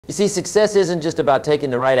You see, success isn't just about taking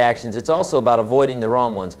the right actions, it's also about avoiding the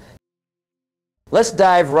wrong ones. Let's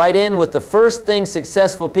dive right in with the first thing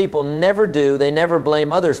successful people never do. They never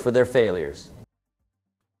blame others for their failures.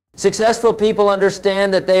 Successful people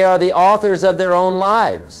understand that they are the authors of their own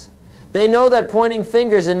lives. They know that pointing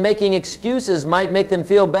fingers and making excuses might make them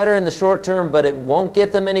feel better in the short term, but it won't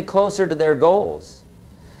get them any closer to their goals.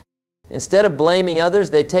 Instead of blaming others,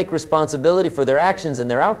 they take responsibility for their actions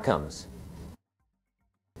and their outcomes.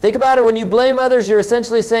 Think about it. When you blame others, you're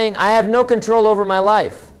essentially saying, I have no control over my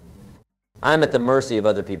life. I'm at the mercy of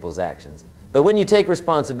other people's actions. But when you take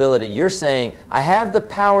responsibility, you're saying, I have the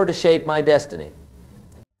power to shape my destiny.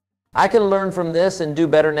 I can learn from this and do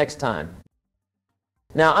better next time.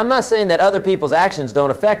 Now, I'm not saying that other people's actions don't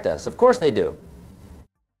affect us. Of course they do.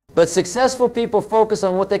 But successful people focus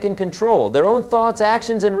on what they can control, their own thoughts,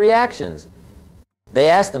 actions, and reactions. They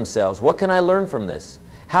ask themselves, what can I learn from this?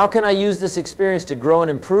 How can I use this experience to grow and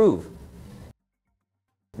improve?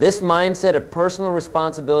 This mindset of personal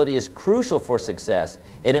responsibility is crucial for success.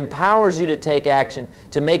 It empowers you to take action,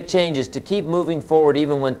 to make changes, to keep moving forward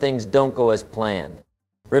even when things don't go as planned.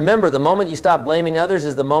 Remember, the moment you stop blaming others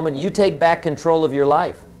is the moment you take back control of your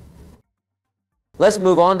life. Let's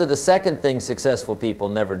move on to the second thing successful people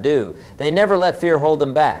never do. They never let fear hold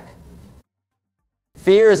them back.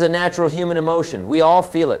 Fear is a natural human emotion. We all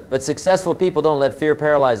feel it, but successful people don't let fear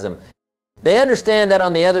paralyze them. They understand that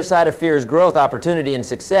on the other side of fear is growth, opportunity, and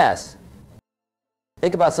success.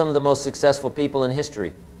 Think about some of the most successful people in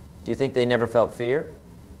history. Do you think they never felt fear?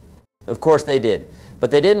 Of course they did. But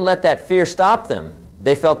they didn't let that fear stop them.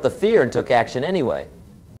 They felt the fear and took action anyway.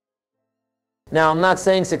 Now, I'm not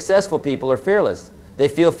saying successful people are fearless. They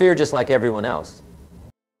feel fear just like everyone else.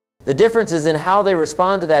 The difference is in how they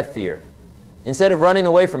respond to that fear. Instead of running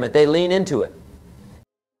away from it, they lean into it.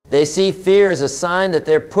 They see fear as a sign that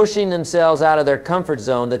they're pushing themselves out of their comfort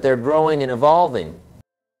zone, that they're growing and evolving.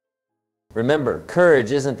 Remember,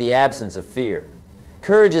 courage isn't the absence of fear.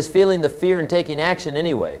 Courage is feeling the fear and taking action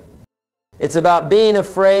anyway. It's about being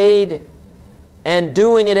afraid and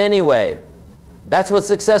doing it anyway. That's what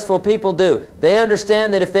successful people do. They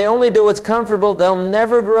understand that if they only do what's comfortable, they'll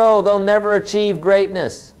never grow, they'll never achieve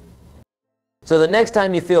greatness. So the next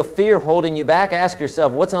time you feel fear holding you back, ask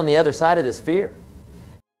yourself, what's on the other side of this fear?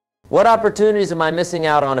 What opportunities am I missing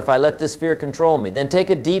out on if I let this fear control me? Then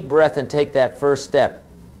take a deep breath and take that first step.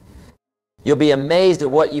 You'll be amazed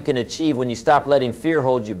at what you can achieve when you stop letting fear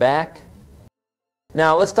hold you back.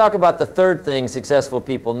 Now, let's talk about the third thing successful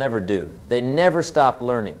people never do. They never stop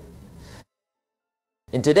learning.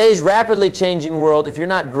 In today's rapidly changing world, if you're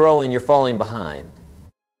not growing, you're falling behind.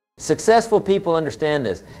 Successful people understand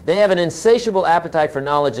this. They have an insatiable appetite for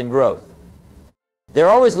knowledge and growth. They're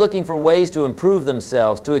always looking for ways to improve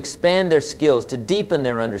themselves, to expand their skills, to deepen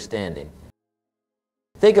their understanding.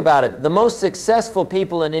 Think about it. The most successful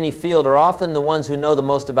people in any field are often the ones who know the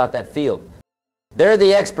most about that field. They're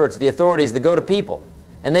the experts, the authorities, the go-to people.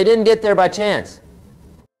 And they didn't get there by chance.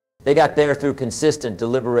 They got there through consistent,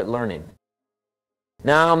 deliberate learning.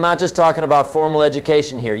 Now, I'm not just talking about formal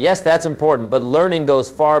education here. Yes, that's important, but learning goes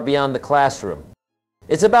far beyond the classroom.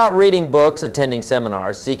 It's about reading books, attending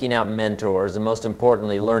seminars, seeking out mentors, and most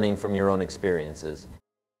importantly, learning from your own experiences.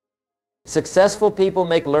 Successful people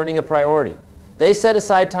make learning a priority. They set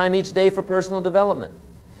aside time each day for personal development.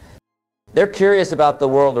 They're curious about the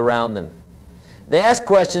world around them. They ask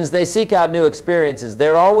questions, they seek out new experiences.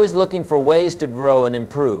 They're always looking for ways to grow and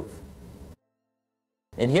improve.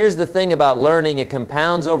 And here's the thing about learning, it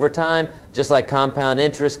compounds over time. Just like compound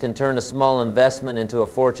interest can turn a small investment into a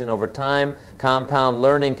fortune over time, compound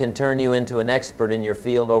learning can turn you into an expert in your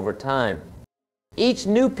field over time. Each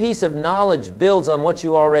new piece of knowledge builds on what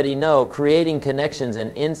you already know, creating connections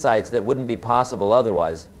and insights that wouldn't be possible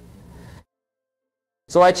otherwise.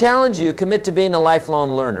 So I challenge you, commit to being a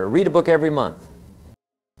lifelong learner. Read a book every month.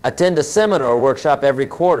 Attend a seminar or workshop every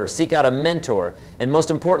quarter. Seek out a mentor. And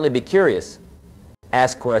most importantly, be curious.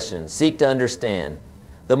 Ask questions. Seek to understand.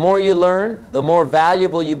 The more you learn, the more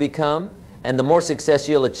valuable you become, and the more success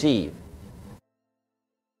you'll achieve.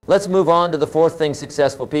 Let's move on to the fourth thing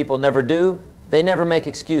successful people never do. They never make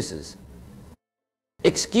excuses.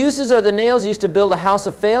 Excuses are the nails used to build a house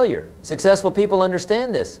of failure. Successful people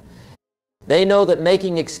understand this. They know that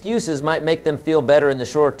making excuses might make them feel better in the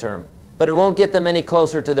short term, but it won't get them any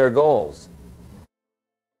closer to their goals.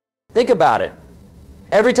 Think about it.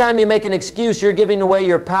 Every time you make an excuse, you're giving away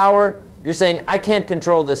your power. You're saying, I can't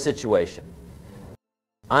control this situation.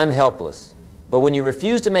 I'm helpless. But when you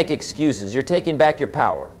refuse to make excuses, you're taking back your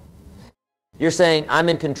power. You're saying, I'm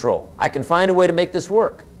in control. I can find a way to make this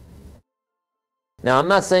work. Now, I'm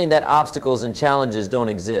not saying that obstacles and challenges don't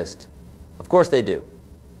exist. Of course they do.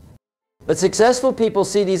 But successful people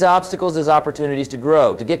see these obstacles as opportunities to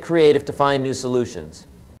grow, to get creative, to find new solutions.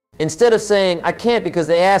 Instead of saying, I can't, because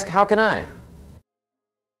they ask, how can I?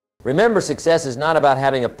 Remember, success is not about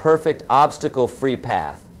having a perfect, obstacle-free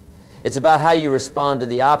path. It's about how you respond to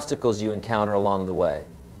the obstacles you encounter along the way.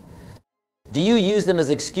 Do you use them as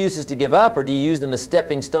excuses to give up, or do you use them as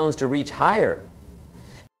stepping stones to reach higher?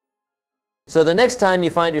 So the next time you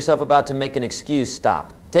find yourself about to make an excuse,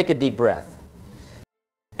 stop. Take a deep breath.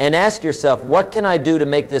 And ask yourself, what can I do to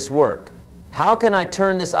make this work? How can I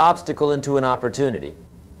turn this obstacle into an opportunity?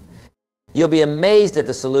 You'll be amazed at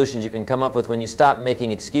the solutions you can come up with when you stop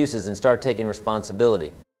making excuses and start taking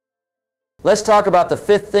responsibility. Let's talk about the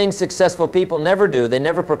fifth thing successful people never do. They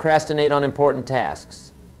never procrastinate on important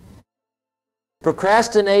tasks.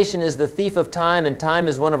 Procrastination is the thief of time, and time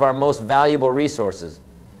is one of our most valuable resources.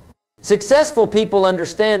 Successful people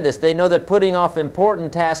understand this. They know that putting off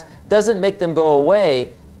important tasks doesn't make them go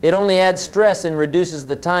away. It only adds stress and reduces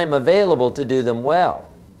the time available to do them well.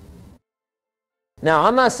 Now,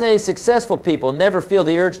 I'm not saying successful people never feel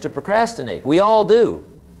the urge to procrastinate. We all do.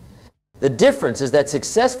 The difference is that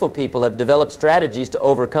successful people have developed strategies to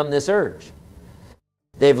overcome this urge.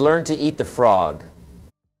 They've learned to eat the frog.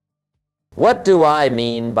 What do I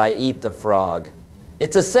mean by eat the frog?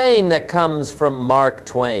 It's a saying that comes from Mark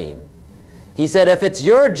Twain. He said, if it's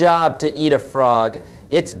your job to eat a frog,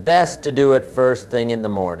 it's best to do it first thing in the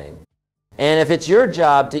morning. And if it's your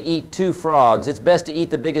job to eat 2 frogs, it's best to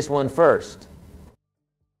eat the biggest one first.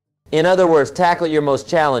 In other words, tackle your most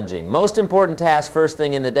challenging, most important task first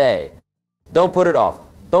thing in the day. Don't put it off.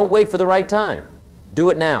 Don't wait for the right time. Do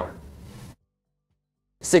it now.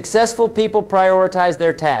 Successful people prioritize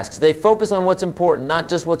their tasks. They focus on what's important, not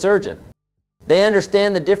just what's urgent. They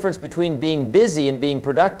understand the difference between being busy and being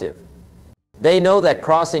productive. They know that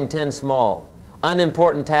crossing 10 small,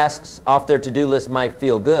 unimportant tasks off their to-do list might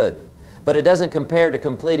feel good, but it doesn't compare to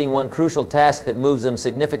completing one crucial task that moves them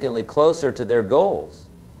significantly closer to their goals.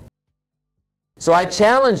 So I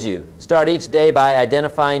challenge you, start each day by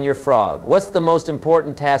identifying your frog. What's the most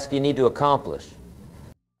important task you need to accomplish?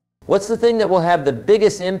 What's the thing that will have the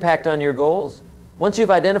biggest impact on your goals? Once you've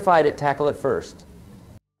identified it, tackle it first.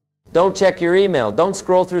 Don't check your email. Don't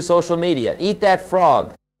scroll through social media. Eat that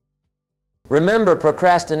frog. Remember,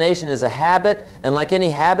 procrastination is a habit, and like any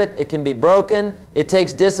habit, it can be broken. It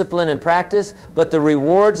takes discipline and practice, but the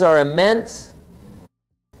rewards are immense.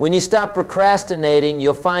 When you stop procrastinating,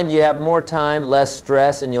 you'll find you have more time, less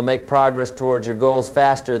stress, and you'll make progress towards your goals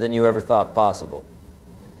faster than you ever thought possible.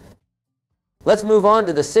 Let's move on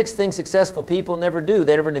to the sixth thing successful people never do.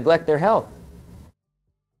 They never neglect their health.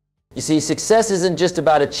 You see, success isn't just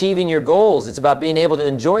about achieving your goals. It's about being able to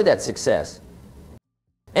enjoy that success.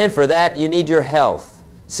 And for that, you need your health.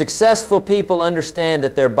 Successful people understand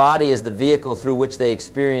that their body is the vehicle through which they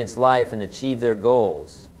experience life and achieve their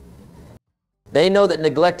goals. They know that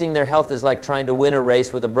neglecting their health is like trying to win a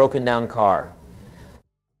race with a broken down car.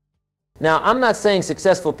 Now, I'm not saying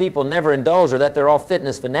successful people never indulge or that they're all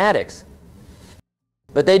fitness fanatics.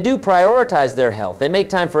 But they do prioritize their health. They make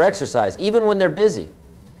time for exercise, even when they're busy.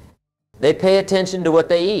 They pay attention to what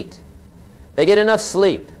they eat. They get enough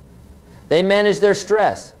sleep. They manage their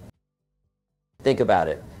stress. Think about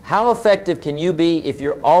it. How effective can you be if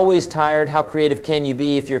you're always tired? How creative can you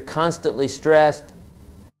be if you're constantly stressed?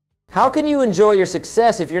 How can you enjoy your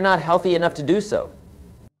success if you're not healthy enough to do so?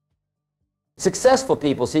 Successful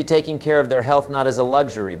people see taking care of their health not as a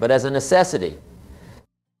luxury, but as a necessity.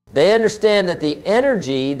 They understand that the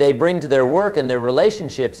energy they bring to their work and their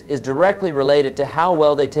relationships is directly related to how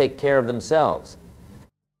well they take care of themselves.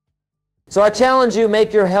 So I challenge you,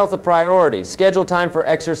 make your health a priority. Schedule time for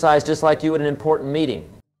exercise just like you would an important meeting.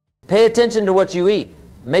 Pay attention to what you eat.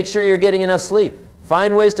 Make sure you're getting enough sleep.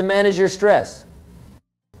 Find ways to manage your stress.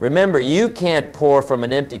 Remember, you can't pour from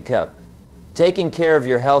an empty cup. Taking care of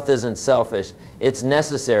your health isn't selfish. It's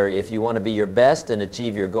necessary if you want to be your best and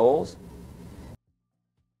achieve your goals.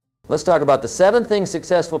 Let's talk about the seventh thing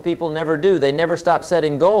successful people never do. They never stop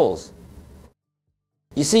setting goals.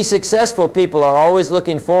 You see, successful people are always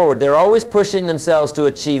looking forward. They're always pushing themselves to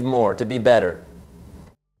achieve more, to be better.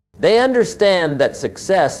 They understand that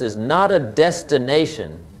success is not a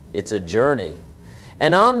destination, it's a journey.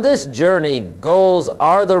 And on this journey, goals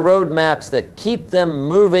are the roadmaps that keep them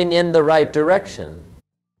moving in the right direction.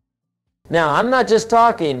 Now, I'm not just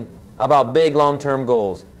talking about big long-term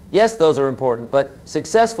goals. Yes, those are important, but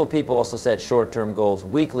successful people also set short-term goals,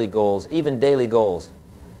 weekly goals, even daily goals.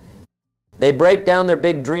 They break down their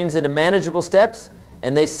big dreams into manageable steps,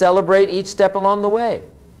 and they celebrate each step along the way.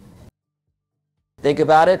 Think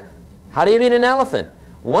about it. How do you eat an elephant?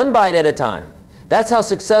 One bite at a time. That's how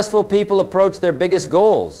successful people approach their biggest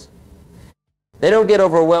goals. They don't get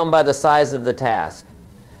overwhelmed by the size of the task.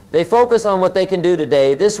 They focus on what they can do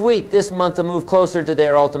today, this week, this month, to move closer to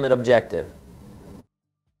their ultimate objective.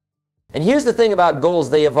 And here's the thing about goals: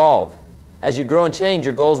 they evolve. As you grow and change,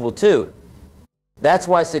 your goals will too. That's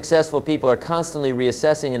why successful people are constantly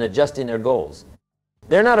reassessing and adjusting their goals.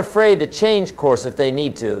 They're not afraid to change course if they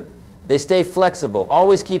need to. They stay flexible,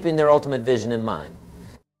 always keeping their ultimate vision in mind.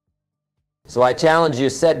 So I challenge you,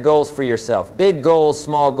 set goals for yourself. Big goals,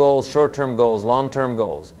 small goals, short-term goals, long-term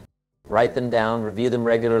goals. Write them down, review them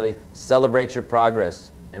regularly, celebrate your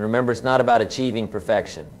progress. And remember, it's not about achieving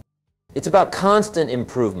perfection. It's about constant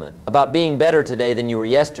improvement, about being better today than you were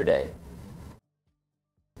yesterday.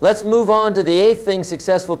 Let's move on to the 8th thing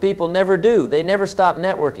successful people never do. They never stop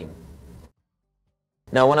networking.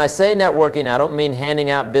 Now, when I say networking, I don't mean handing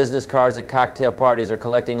out business cards at cocktail parties or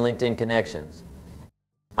collecting LinkedIn connections.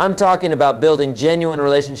 I'm talking about building genuine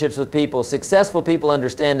relationships with people. Successful people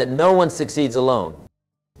understand that no one succeeds alone.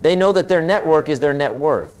 They know that their network is their net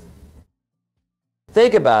worth.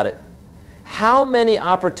 Think about it. How many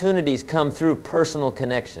opportunities come through personal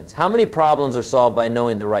connections? How many problems are solved by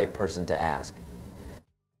knowing the right person to ask?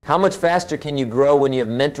 How much faster can you grow when you have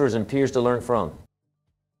mentors and peers to learn from?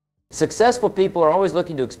 Successful people are always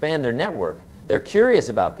looking to expand their network. They're curious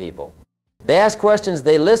about people. They ask questions,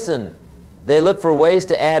 they listen. They look for ways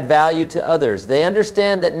to add value to others. They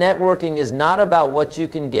understand that networking is not about what you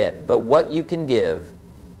can get, but what you can give.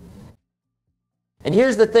 And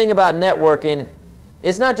here's the thing about networking.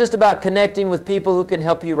 It's not just about connecting with people who can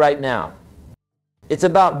help you right now. It's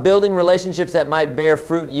about building relationships that might bear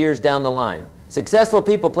fruit years down the line. Successful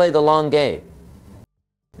people play the long game.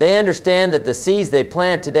 They understand that the seeds they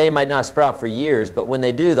plant today might not sprout for years, but when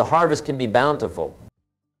they do, the harvest can be bountiful.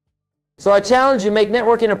 So I challenge you, make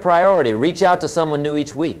networking a priority. Reach out to someone new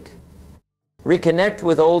each week. Reconnect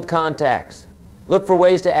with old contacts. Look for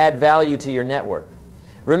ways to add value to your network.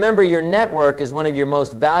 Remember, your network is one of your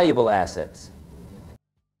most valuable assets.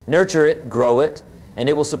 Nurture it, grow it, and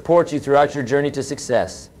it will support you throughout your journey to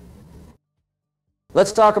success.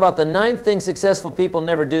 Let's talk about the 9th thing successful people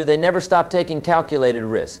never do. They never stop taking calculated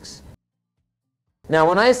risks. Now,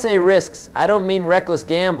 when I say risks, I don't mean reckless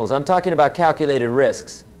gambles. I'm talking about calculated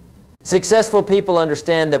risks. Successful people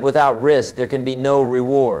understand that without risk, there can be no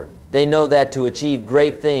reward. They know that to achieve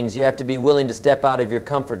great things, you have to be willing to step out of your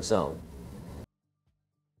comfort zone.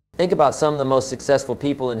 Think about some of the most successful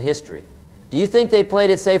people in history. Do you think they played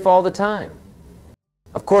it safe all the time?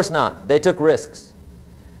 Of course not. They took risks.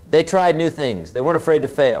 They tried new things. They weren't afraid to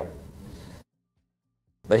fail.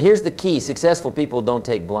 But here's the key. Successful people don't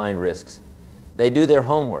take blind risks. They do their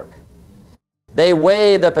homework. They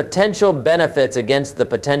weigh the potential benefits against the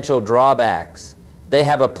potential drawbacks. They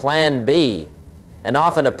have a plan B, and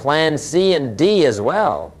often a plan C and D as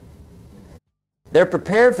well. They're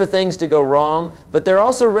prepared for things to go wrong, but they're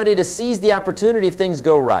also ready to seize the opportunity if things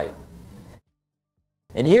go right.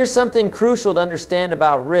 And here's something crucial to understand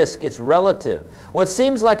about risk. It's relative. What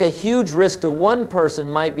seems like a huge risk to one person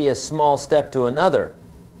might be a small step to another.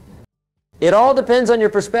 It all depends on your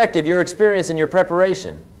perspective, your experience, and your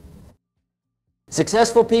preparation.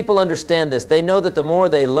 Successful people understand this. They know that the more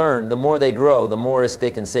they learn, the more they grow, the more risk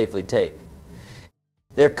they can safely take.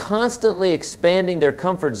 They're constantly expanding their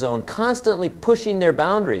comfort zone, constantly pushing their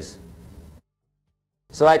boundaries.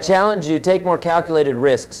 So I challenge you, take more calculated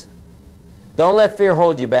risks. Don't let fear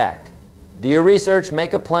hold you back. Do your research,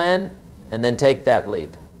 make a plan, and then take that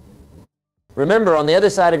leap. Remember, on the other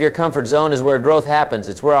side of your comfort zone is where growth happens.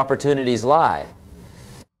 It's where opportunities lie.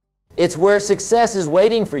 It's where success is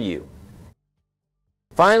waiting for you.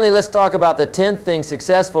 Finally, let's talk about the 10th thing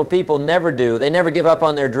successful people never do. They never give up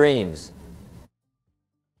on their dreams.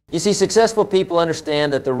 You see, successful people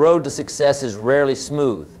understand that the road to success is rarely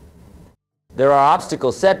smooth. There are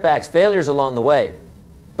obstacles, setbacks, failures along the way,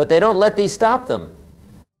 but they don't let these stop them.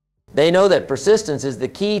 They know that persistence is the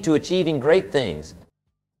key to achieving great things.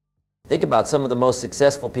 Think about some of the most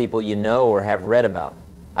successful people you know or have read about.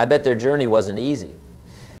 I bet their journey wasn't easy.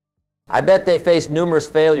 I bet they faced numerous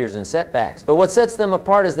failures and setbacks, but what sets them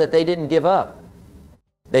apart is that they didn't give up.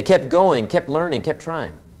 They kept going, kept learning, kept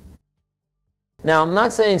trying. Now, I'm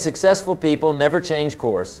not saying successful people never change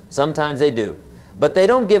course. Sometimes they do. But they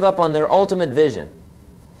don't give up on their ultimate vision.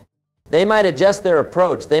 They might adjust their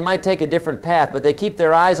approach. They might take a different path, but they keep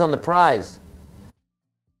their eyes on the prize.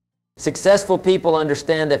 Successful people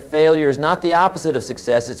understand that failure is not the opposite of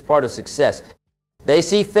success. It's part of success. They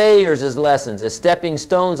see failures as lessons, as stepping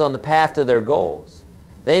stones on the path to their goals.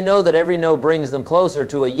 They know that every no brings them closer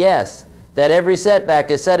to a yes, that every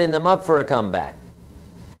setback is setting them up for a comeback.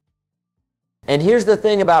 And here's the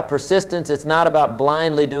thing about persistence. It's not about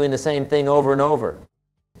blindly doing the same thing over and over.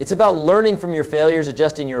 It's about learning from your failures,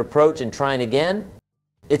 adjusting your approach, and trying again.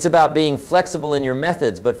 It's about being flexible in your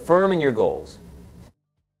methods, but firm in your goals.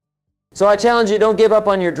 So I challenge you, don't give up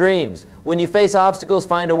on your dreams. When you face obstacles,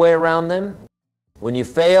 find a way around them. When you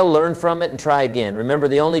fail, learn from it and try again. Remember,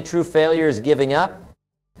 the only true failure is giving up,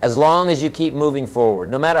 as long as you keep moving forward.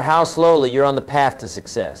 No matter how slowly, you're on the path to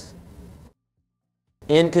success.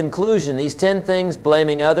 In conclusion, these 10 things: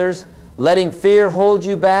 blaming others, letting fear hold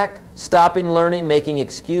you back, stopping learning, making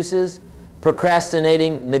excuses,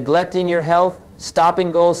 procrastinating, neglecting your health,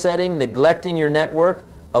 stopping goal setting, neglecting your network,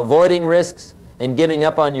 avoiding risks, and giving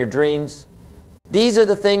up on your dreams. These are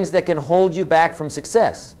the things that can hold you back from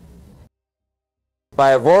success.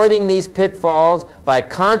 By avoiding these pitfalls, by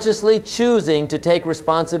consciously choosing to take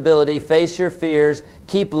responsibility, face your fears,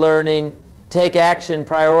 keep learning, take action,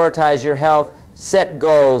 prioritize your health, set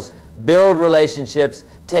goals, build relationships,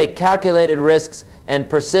 take calculated risks, and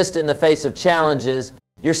persist in the face of challenges,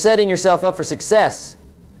 you're setting yourself up for success.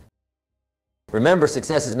 Remember,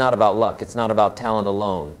 success is not about luck. It's not about talent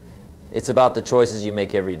alone. It's about the choices you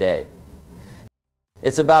make every day.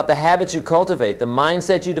 It's about the habits you cultivate, the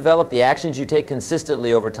mindset you develop, the actions you take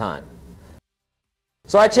consistently over time.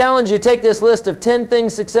 So I challenge you, take this list of 10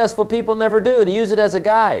 things successful people never do and use it as a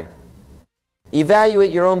guide.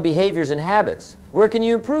 Evaluate your own behaviors and habits. Where can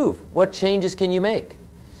you improve? What changes can you make?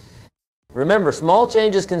 Remember, small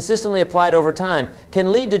changes consistently applied over time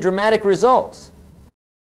can lead to dramatic results.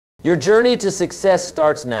 Your journey to success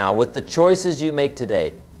starts now with the choices you make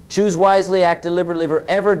today. Choose wisely, act deliberately,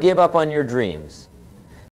 forever give up on your dreams.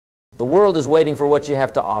 The world is waiting for what you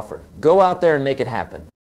have to offer. Go out there and make it happen.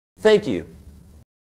 Thank you.